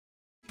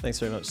Thanks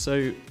very much.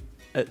 So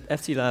at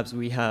FT Labs,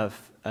 we have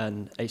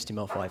an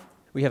HTML5.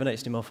 We have an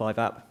HTML5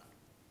 app,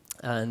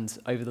 and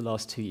over the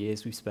last 2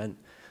 years, we've spent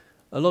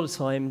a lot of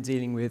time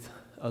dealing with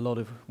a lot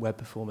of web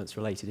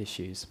performance-related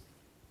issues.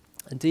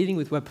 And dealing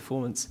with web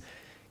performance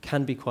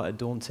can be quite a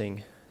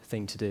daunting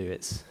thing to do.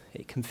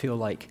 It can feel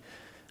like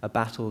a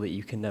battle that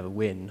you can never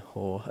win,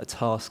 or a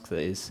task that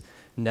is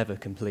never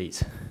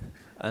complete.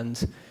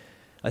 And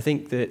I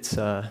think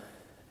that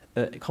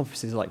at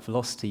conferences like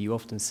Velocity, you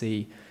often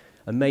see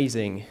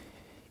amazing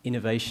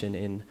innovation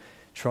in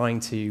trying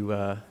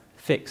to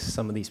fix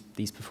some of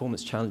these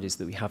performance challenges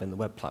that we have in the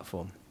web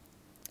platform.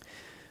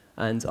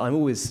 And I'm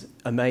always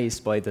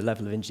amazed by the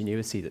level of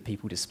ingenuity that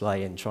people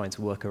display in trying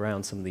to work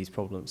around some of these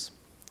problems.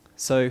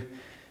 So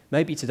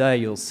maybe today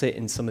you'll sit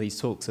in some of these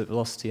talks at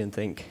Velocity and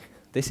think,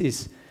 this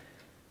is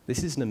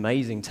an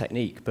amazing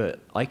technique,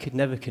 but I could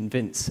never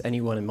convince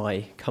anyone in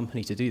my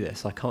company to do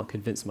this. I can't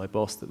convince my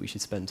boss that we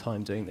should spend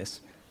time doing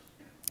this.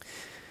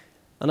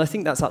 And I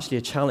think that's actually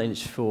a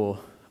challenge for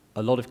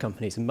a lot of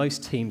companies, and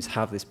most teams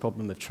have this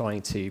problem of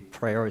trying to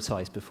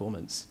prioritize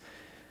performance.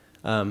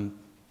 And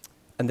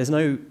there's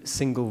no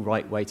single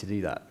right way to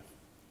do that.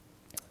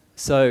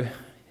 So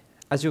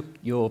as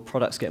your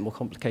products get more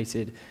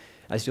complicated,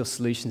 as your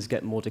solutions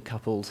get more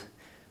decoupled,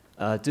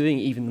 doing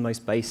even the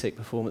most basic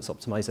performance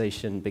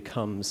optimization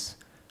becomes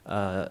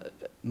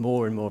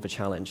more and more of a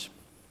challenge.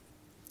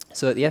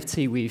 So at the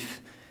FT,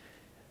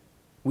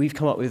 we've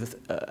come up with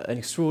an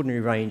extraordinary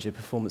range of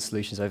performance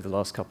solutions over the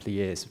last couple of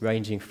years,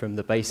 ranging from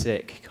the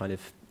basic kind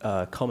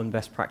of common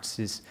best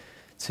practices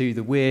to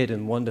the weird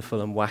and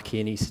wonderful and wacky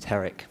and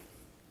esoteric.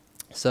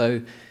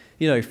 So,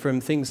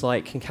 from things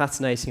like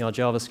concatenating our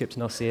JavaScript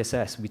and our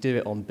CSS, we do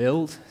it on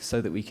build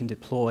so that we can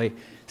deploy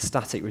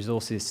static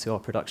resources to our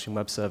production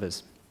web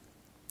servers,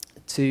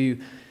 to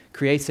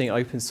creating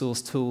open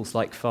source tools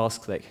like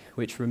FastClick,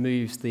 which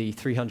removes the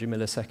 300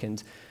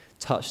 millisecond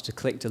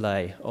touch-to-click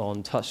delay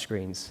on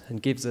touchscreens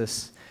and gives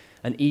us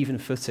an even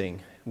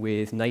footing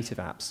with native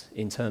apps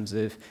in terms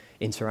of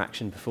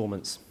interaction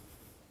performance.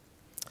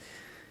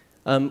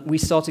 We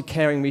started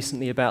caring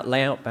recently about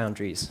layout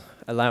boundaries,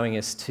 allowing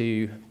us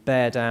to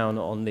bear down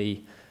on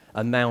the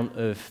amount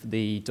of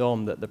the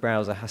DOM that the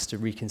browser has to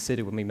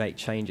reconsider when we make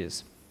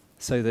changes,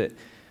 so that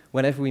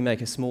whenever we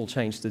make a small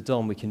change to the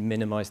DOM, we can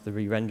minimize the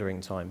re-rendering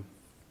time.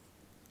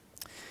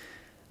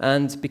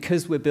 And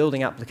because we're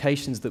building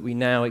applications that we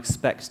now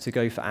expect to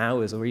go for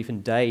hours or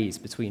even days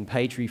between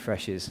page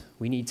refreshes,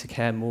 we need to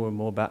care more and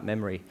more about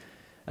memory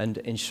and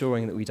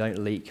ensuring that we don't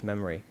leak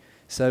memory.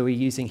 So we're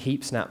using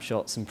heap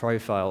snapshots and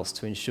profiles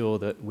to ensure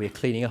that we're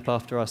cleaning up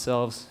after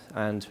ourselves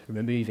and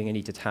removing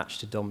any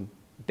detached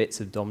bits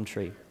of DOM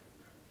tree.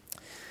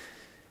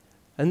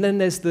 And then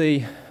there's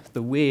the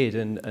weird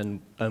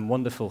and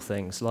wonderful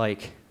things,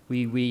 like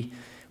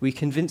we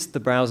convinced the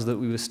browser that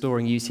we were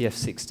storing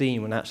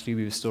UTF-16 when actually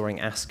we were storing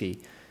ASCII,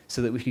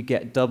 so that we could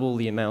get double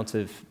the amount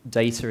of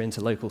data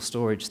into local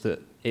storage that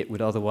it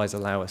would otherwise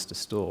allow us to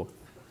store.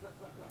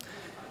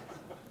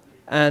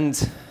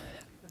 And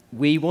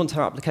we want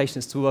our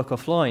applications to work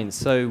offline,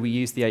 so we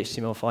use the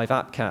HTML5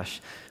 app cache.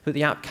 But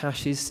the app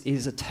cache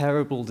is a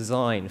terrible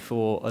design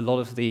for a lot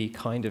of the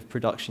kind of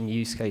production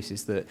use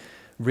cases that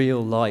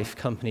real-life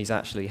companies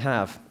actually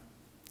have.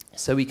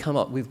 So we come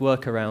up with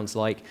workarounds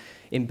like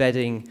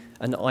embedding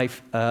an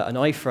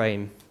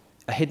iframe,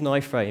 a hidden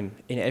iframe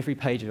in every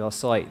page of our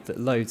site that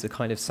loads a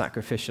kind of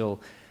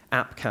sacrificial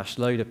app cache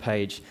loader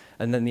page,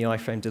 and then the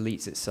iframe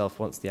deletes itself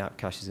once the app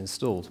cache is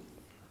installed.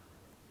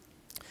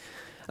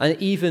 And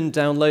even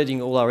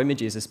downloading all our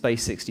images as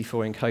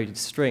base64 encoded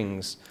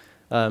strings,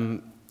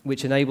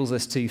 which enables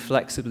us to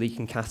flexibly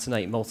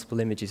concatenate multiple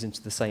images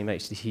into the same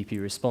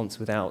HTTP response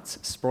without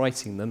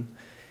spriting them.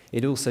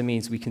 It also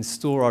means we can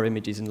store our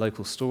images in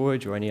local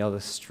storage or any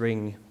other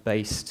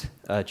string-based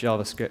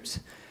JavaScript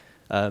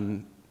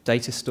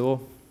data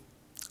store.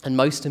 And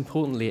most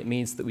importantly, it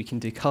means that we can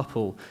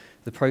decouple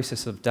the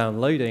process of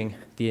downloading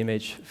the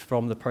image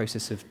from the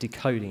process of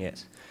decoding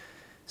it,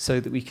 so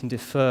that we can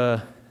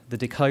defer the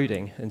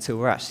decoding until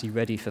we're actually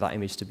ready for that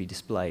image to be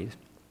displayed.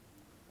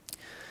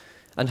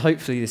 And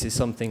hopefully this is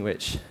something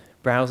which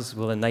browsers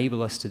will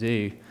enable us to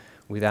do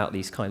without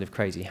these kind of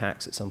crazy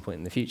hacks at some point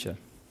in the future.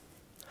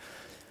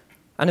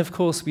 And of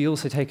course, we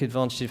also take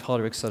advantage of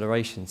hardware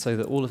acceleration so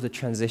that all of the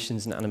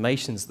transitions and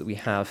animations that we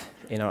have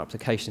in our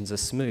applications are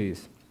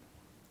smooth.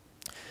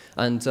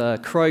 And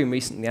Chrome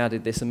recently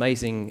added this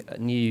amazing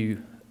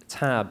new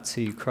tab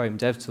to Chrome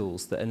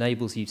DevTools that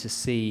enables you to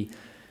see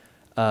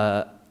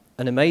an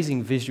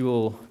amazing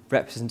visual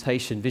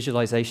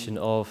visualization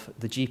of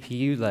the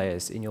GPU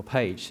layers in your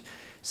page.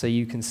 So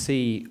you can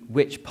see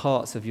which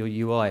parts of your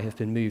UI have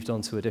been moved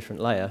onto a different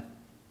layer,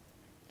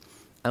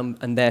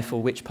 and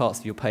therefore which parts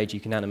of your page you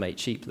can animate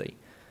cheaply.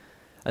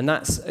 And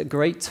that's a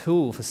great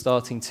tool for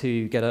starting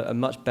to get a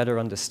much better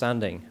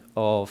understanding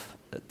of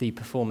the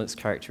performance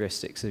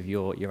characteristics of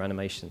your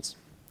animations.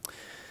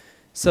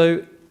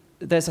 So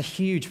there's a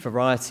huge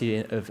variety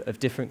of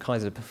different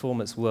kinds of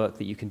performance work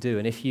that you can do,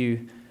 and if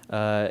you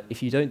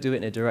don't do it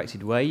in a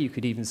directed way, you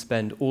could even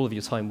spend all of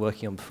your time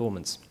working on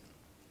performance.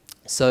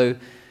 So,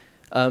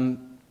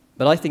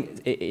 but I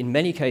think in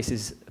many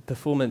cases,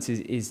 performance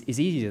is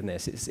easier than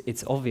this.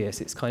 It's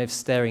obvious. It's kind of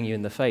staring you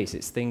in the face.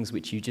 It's things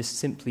which you just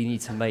simply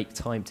need to make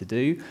time to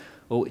do,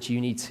 or which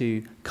you need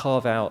to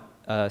carve out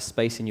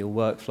space in your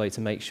workflow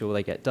to make sure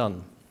they get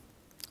done.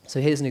 So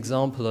here's an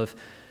example of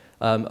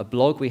a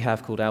blog we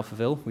have called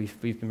Alphaville. We've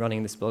been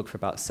running this blog for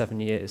about 7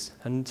 years.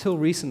 And until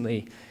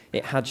recently,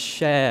 it had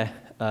share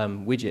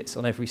widgets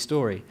on every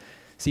story.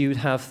 So you would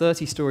have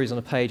 30 stories on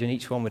a page, and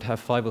each one would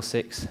have 5 or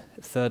 6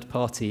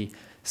 third-party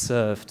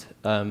served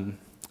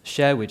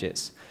share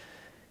widgets.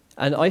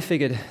 And I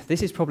figured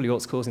this is probably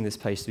what's causing this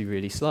page to be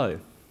really slow.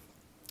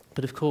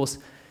 But of course,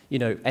 you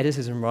know,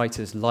 editors and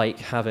writers like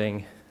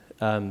having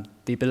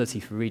the ability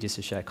for readers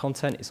to share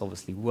content. It's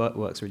obviously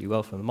works really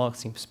well from a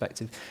marketing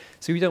perspective,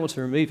 so we don't want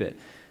to remove it.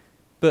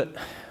 But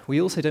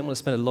we also don't want to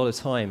spend a lot of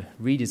time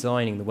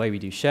redesigning the way we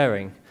do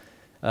sharing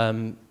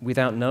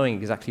without knowing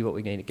exactly what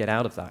we're going to get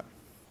out of that.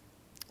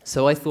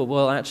 So I thought,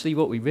 well, actually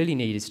what we really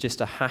need is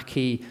just a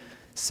hacky,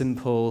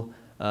 simple,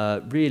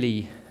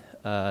 really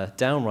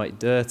downright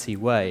dirty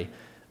way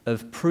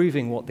of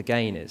proving what the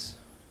gain is.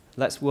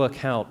 Let's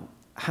work out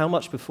how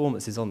much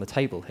performance is on the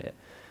table here.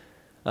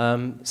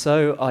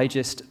 So I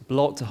just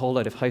blocked a whole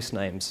load of host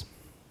names,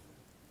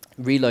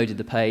 reloaded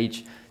the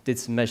page, did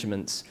some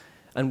measurements,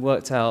 and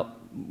worked out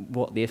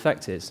what the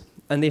effect is.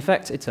 And the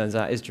effect, it turns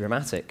out, is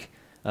dramatic.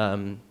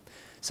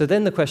 So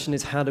then the question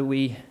is, how do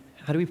we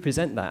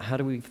present that? How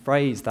do we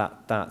phrase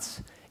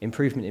that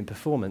improvement in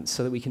performance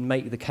so that we can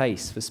make the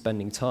case for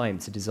spending time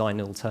to design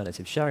an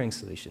alternative sharing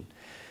solution?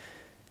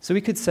 So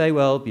we could say,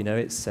 well, you know,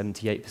 it's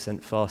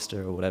 78%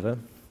 faster or whatever,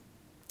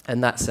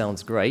 and that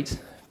sounds great,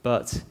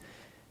 but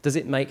does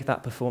it make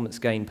that performance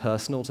gain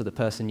personal to the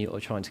person you're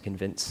trying to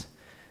convince?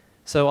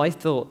 So I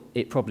thought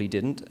it probably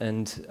didn't,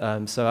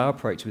 and so our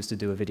approach was to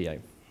do a video.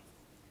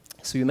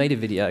 So we made a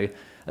video,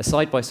 a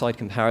side-by-side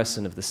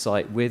comparison of the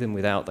site with and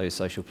without those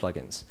social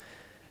plugins.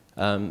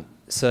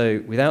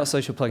 So without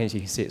social plugins, you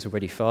can see it's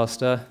already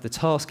faster. The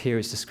task here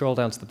is to scroll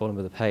down to the bottom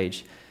of the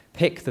page,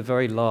 pick the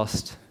very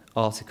last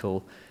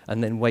article,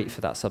 and then wait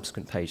for that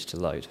subsequent page to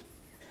load.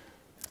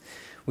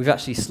 We've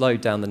actually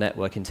slowed down the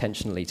network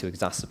intentionally to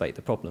exacerbate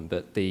the problem,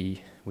 but the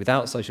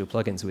without social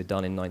plugins we're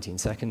done in 19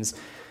 seconds.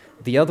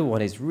 The other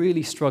one is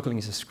really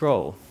struggling to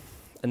scroll,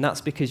 and that's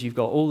because you've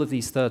got all of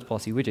these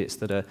third-party widgets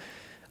that are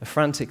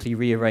frantically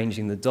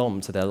rearranging the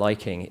DOM to their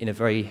liking in a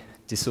very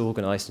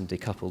disorganized and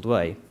decoupled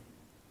way,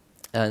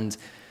 and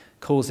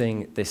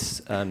causing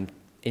this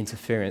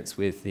interference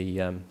with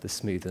the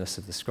smoothness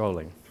of the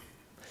scrolling.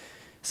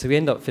 So we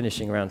end up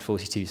finishing around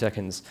 42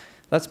 seconds.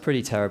 That's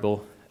pretty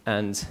terrible,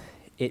 and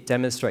it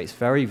demonstrates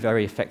very,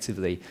 very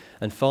effectively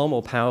and far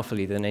more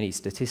powerfully than any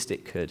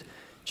statistic could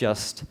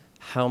just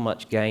how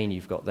much gain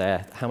you've got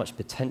there, how much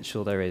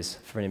potential there is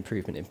for an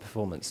improvement in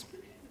performance.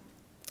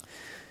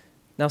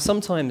 Now,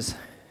 sometimes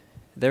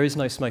there is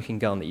no smoking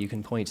gun that you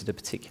can point at a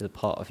particular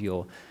part of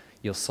your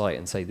site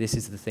and say, this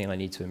is the thing I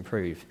need to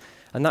improve.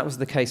 And that was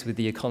the case with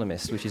The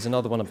Economist, which is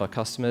another one of our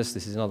customers.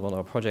 This is another one of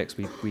our projects.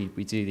 We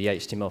do the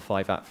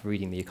HTML5 app for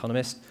reading The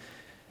Economist.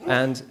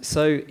 And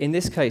so in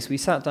this case, we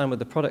sat down with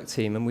the product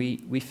team and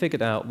we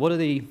figured out what are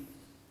the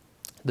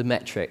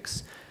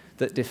metrics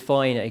that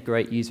define a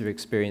great user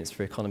experience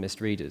for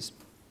Economist readers.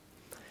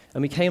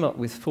 And we came up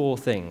with 4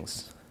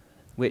 things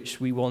which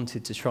we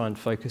wanted to try and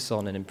focus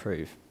on and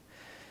improve.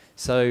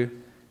 So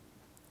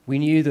we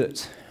knew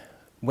that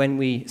when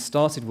we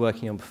started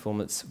working on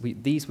performance,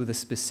 these were the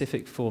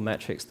specific 4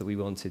 metrics that we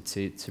wanted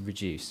to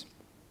reduce.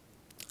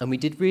 And we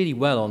did really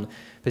well on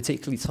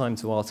particularly time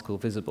to article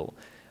visible.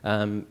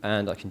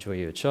 And I can draw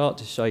you a chart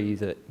to show you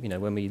that, you know,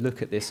 when we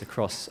look at this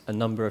across a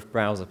number of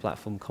browser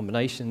platform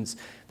combinations,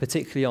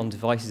 particularly on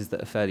devices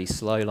that are fairly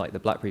slow, like the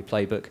BlackBerry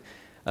Playbook,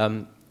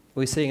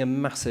 we're seeing a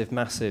massive,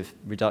 massive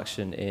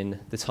reduction in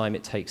the time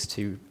it takes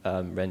to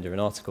render an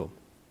article.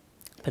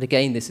 But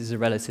again, this is a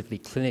relatively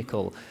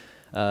clinical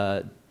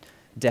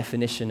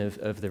definition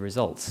of the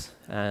results.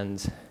 And,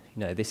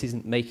 you know, this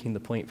isn't making the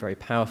point very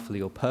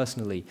powerfully or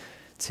personally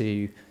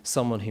to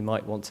someone who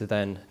might want to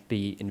then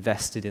be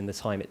invested in the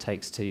time it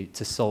takes to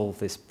solve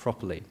this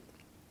properly.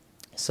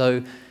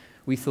 So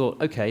we thought,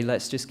 okay,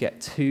 let's just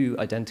get 2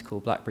 identical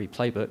BlackBerry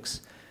Playbooks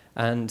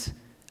and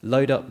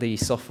load up the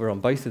software on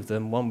both of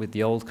them, one with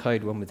the old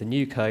code, one with the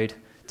new code,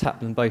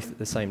 tap them both at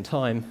the same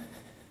time,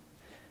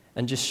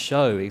 and just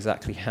show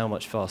exactly how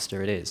much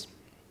faster it is.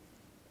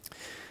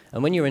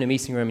 And when you're in a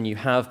meeting room and you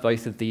have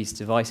both of these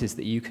devices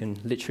that you can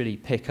literally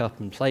pick up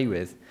and play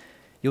with,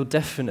 you're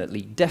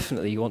definitely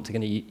going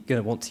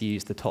to want to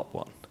use the top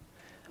one.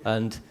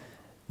 And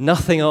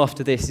nothing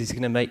after this is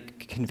going to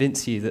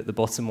convince you that the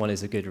bottom one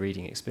is a good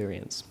reading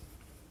experience.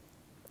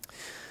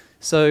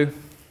 So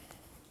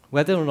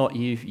whether or not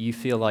you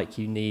feel like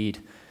you need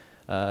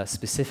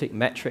specific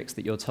metrics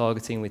that you're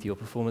targeting with your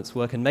performance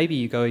work, and maybe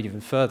you go even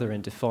further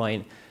and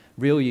define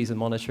real user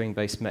monitoring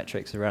based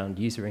metrics around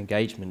user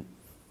engagement,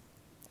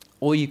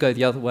 or you go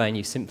the other way and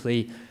you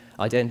simply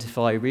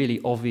identify really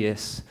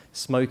obvious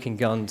smoking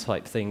gun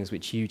type things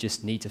which you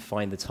just need to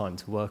find the time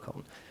to work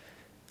on.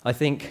 I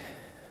think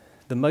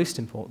the most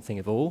important thing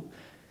of all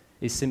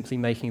is simply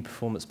making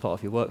performance part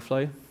of your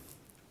workflow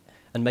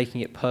and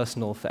making it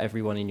personal for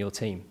everyone in your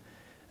team.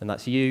 And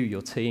that's you,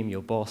 your team,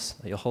 your boss,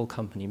 your whole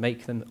company.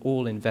 Make them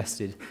all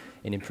invested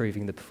in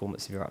improving the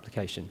performance of your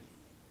application.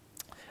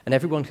 And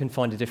everyone can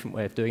find a different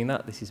way of doing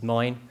that. This is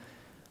mine.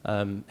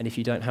 And if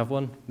you don't have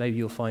one, maybe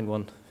you'll find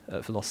one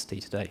at Velocity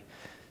today.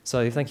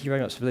 So thank you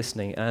very much for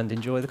listening, and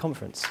enjoy the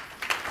conference.